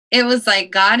it was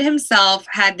like God himself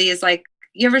had these, like,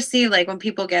 you ever see, like, when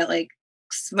people get, like,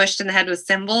 smushed in the head with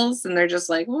cymbals and they're just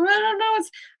like, well, I don't know.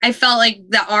 I felt like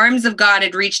the arms of God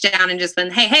had reached down and just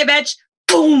been, hey, bitch.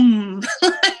 Boom!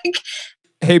 Like,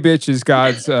 hey, bitch is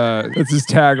God's, that's his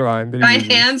tagline. Giant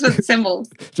hands with symbols.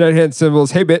 Giant hand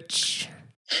symbols. Hey, bitch.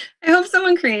 I hope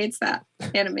someone creates that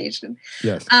animation.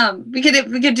 Yes. We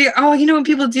could do, when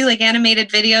people do, like, animated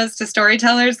videos to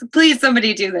storytellers, please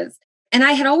somebody do this. And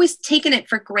I had always taken it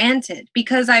for granted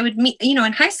because I would meet, in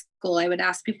high school, I would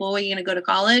ask people, are you going to go to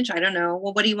college? I don't know.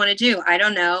 Well, what do you want to do? I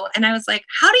don't know. And I was like,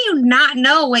 how do you not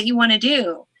know what you want to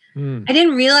do? I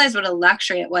didn't realize what a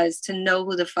luxury it was to know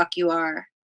who the fuck you are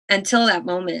until that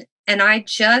moment. And I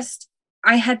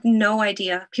had no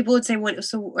idea. People would say,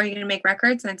 so are you going to make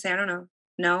records? And I'd say, I don't know.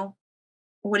 No.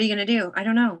 What are you going to do? I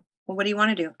don't know. Well, what do you want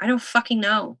to do? I don't fucking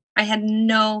know. I had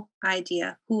no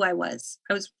idea who I was.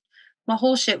 My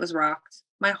whole shit was rocked.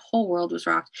 My whole world was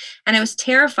rocked. And I was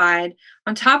terrified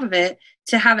on top of it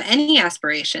to have any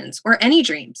aspirations or any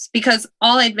dreams, because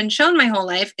all I'd been shown my whole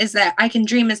life is that I can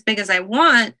dream as big as I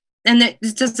want. And that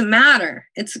it doesn't matter.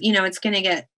 It's, it's going to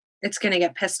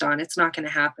get pissed on. It's not going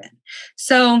to happen.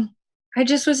 So I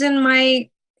just was in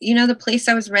my, the place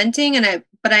I was renting.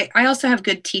 But I also have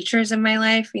good teachers in my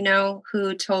life,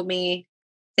 who told me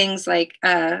things like,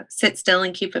 sit still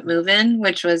and keep it moving,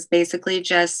 which was basically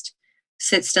just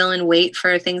sit still and wait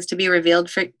for things to be revealed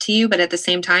to you. But at the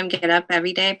same time, get up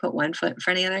every day, put one foot in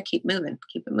front of the other, keep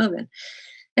it moving.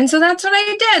 And so that's what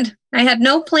I did. I had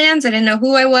no plans. I didn't know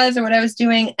who I was or what I was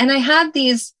doing. And I had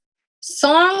these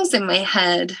songs in my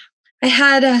head. I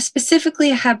had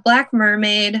Black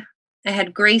Mermaid. I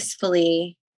had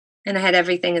Gracefully. And I had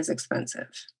Everything is Expensive.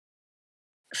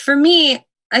 For me,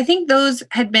 I think those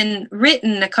had been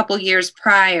written a couple years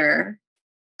prior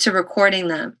to recording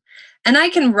them. And I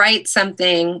can write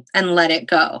something and let it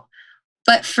go.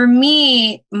 But for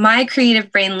me, my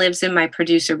creative brain lives in my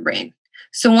producer brain.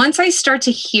 So once I start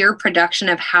to hear production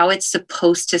of how it's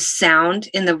supposed to sound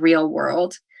in the real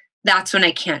world, that's when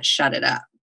I can't shut it up.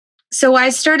 So I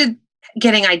started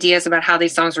getting ideas about how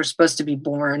these songs were supposed to be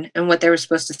born and what they were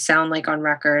supposed to sound like on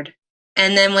record.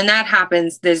 And then when that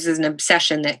happens, there's an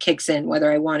obsession that kicks in, whether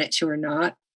I want it to or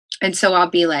not. And so I'll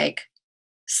be like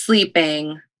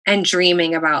sleeping and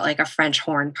dreaming about like a French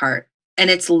horn part, and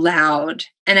it's loud.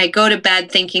 And I go to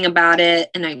bed thinking about it,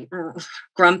 and I'm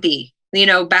grumpy.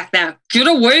 Back then, get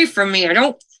away from me.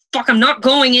 I'm not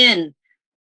going in.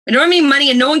 I don't have any money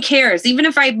and no one cares. Even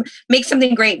if I make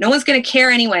something great, no one's going to care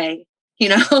anyway.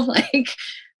 Like,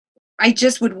 I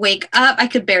just would wake up. I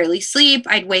could barely sleep.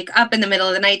 I'd wake up in the middle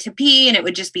of the night to pee, and it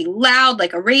would just be loud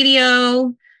like a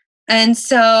radio. And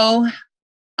so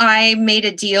I made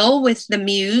a deal with the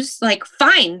Muse, like,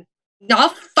 fine,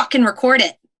 I'll fucking record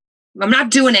it. I'm not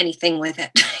doing anything with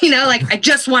it. I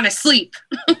just want to sleep.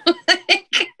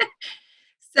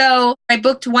 So I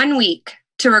booked 1 week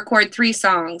to record 3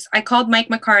 songs. I called Mike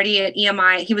McCarty at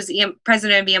EMI. He was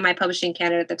president of EMI Publishing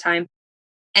Canada at the time.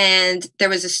 And there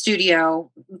was a studio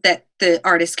that the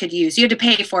artist could use. You had to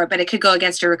pay for it, but it could go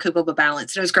against a recoupable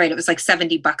balance. And it was great. It was like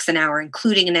 $70 an hour,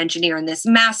 including an engineer in this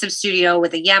massive studio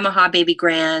with a Yamaha Baby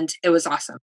Grand. It was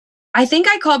awesome. I think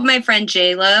I called my friend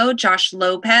J-Lo, Josh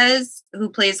Lopez, who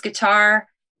plays guitar.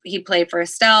 He played for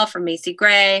Estelle, for Macy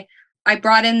Gray. I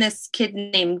brought in this kid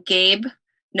named Gabe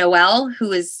Noel,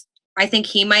 who is, I think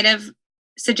he might have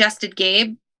suggested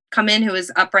Gabe come in, who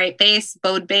is upright bass,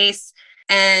 bowed bass,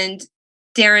 and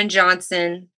Darren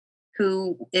Johnson,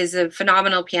 who is a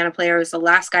phenomenal piano player, was the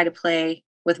last guy to play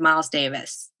with Miles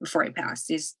Davis before he passed.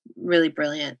 He's really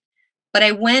brilliant. But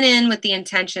I went in with the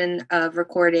intention of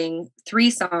recording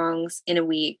 3 songs in a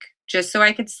week just so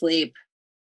I could sleep.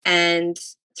 And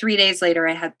 3 days later,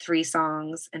 I had 3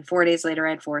 songs. And 4 days later,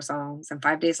 I had 4 songs. And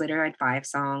 5 days later, I had 5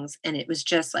 songs. And it was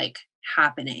just like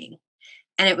happening.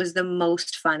 And it was the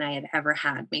most fun I had ever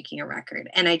had making a record.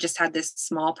 And I just had this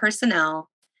small personnel.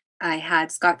 I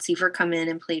had Scott Seifer come in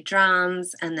and play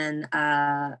drums. And then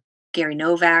Gary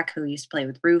Novak, who used to play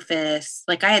with Rufus.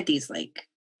 Like, I had these like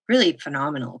really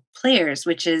phenomenal players,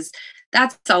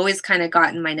 that's always kind of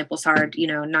gotten my nipples hard,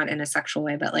 not in a sexual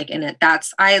way, but like in it.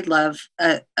 I love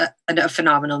a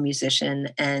phenomenal musician,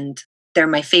 and they're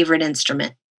my favorite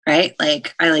instrument, right?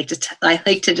 Like I like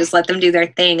to just let them do their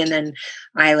thing, and then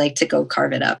I like to go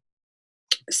carve it up.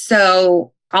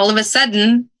 So all of a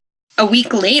sudden, a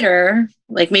week later,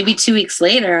 like maybe 2 weeks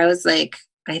later, I was like,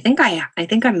 I think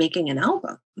I'm making an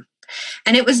album.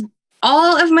 And it was,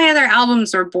 all of my other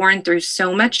albums were born through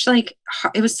so much, like,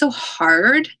 it was so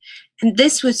hard. And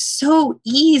this was so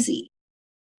easy.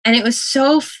 And it was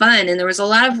so fun. And there was a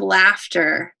lot of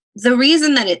laughter. The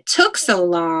reason that it took so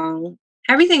long,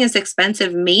 Everything Is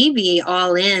Expensive, maybe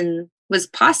all in, was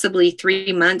possibly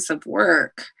 3 months of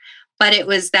work. But it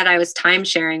was that I was time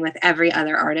sharing with every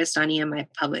other artist on EMI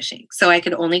Publishing. So I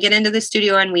could only get into the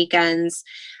studio on weekends.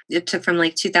 It took from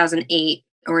like 2008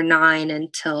 or 9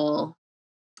 until,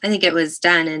 I think it was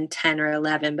done in 10 or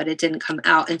 11, but it didn't come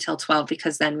out until 12,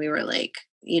 because then we were like,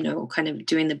 kind of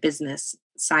doing the business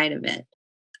side of it.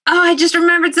 Oh, I just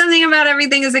remembered something about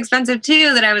Everything Is Expensive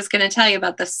too that I was going to tell you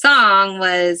about. The song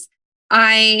was,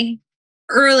 I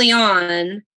early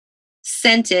on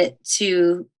sent it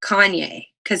to Kanye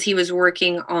because he was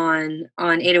working on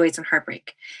 808s and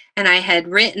Heartbreak. And I had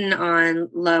written on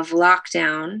Love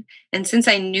Lockdown. And since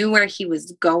I knew where he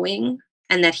was going,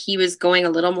 and that he was going a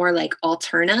little more like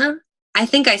Alterna, I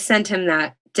think I sent him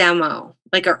that demo,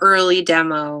 like an early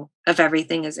demo of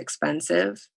Everything Is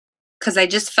Expensive, because I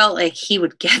just felt like he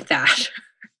would get that,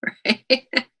 right?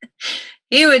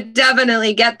 He would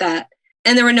definitely get that.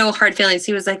 And there were no hard feelings.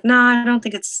 He was like, no, I don't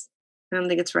think it's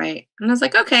right. And I was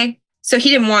like, okay. So he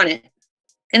didn't want it.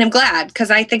 And I'm glad,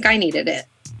 because I think I needed it.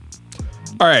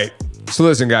 All right. So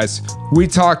listen, guys, we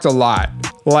talked a lot.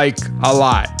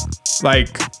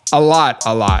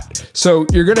 So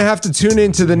you're going to have to tune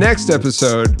into the next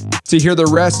episode to hear the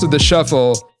rest of the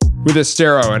shuffle with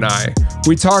Esthero and I.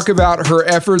 We talk about her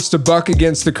efforts to buck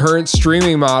against the current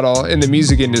streaming model in the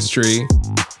music industry,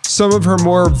 some of her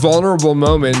more vulnerable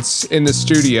moments in the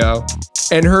studio,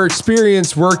 and her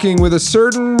experience working with a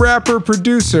certain rapper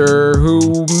producer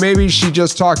who maybe she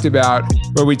just talked about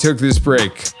when we took this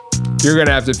break. You're going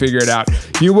to have to figure it out.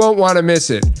 You won't want to miss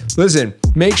it. Listen,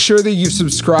 make sure that you've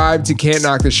subscribed to Can't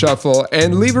Knock the Shuffle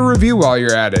and leave a review while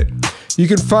you're at it. You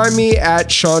can find me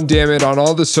at Sean Dammit on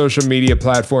all the social media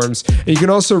platforms, and you can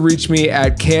also reach me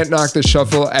at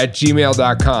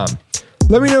can'tknocktheshuffle@gmail.com.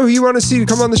 Let me know who you want to see to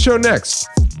come on the show next.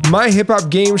 My hip-hop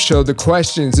game show, The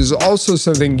Questions, is also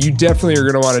something you definitely are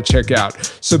going to want to check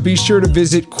out. So be sure to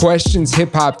visit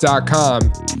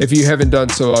questionshiphop.com if you haven't done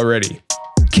so already.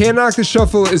 Can't Knock the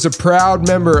Shuffle is a proud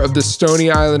member of the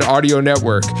Stony Island Audio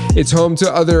Network. It's home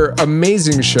to other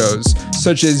amazing shows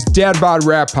such as Dad Bod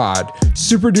Rap Pod,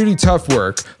 Super Duty Tough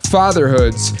Work,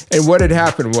 Fatherhoods, and What Had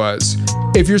Happened Was.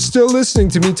 If you're still listening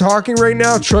to me talking right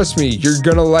now, trust me, you're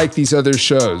gonna like these other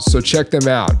shows, so check them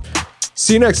out.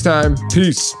 See you next time.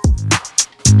 Peace.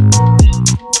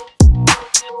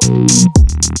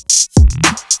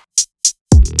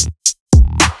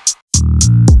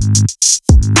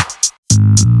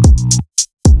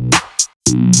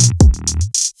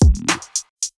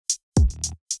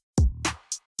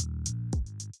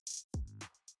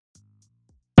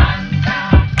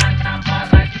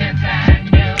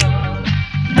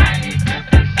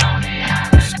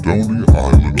 Lonely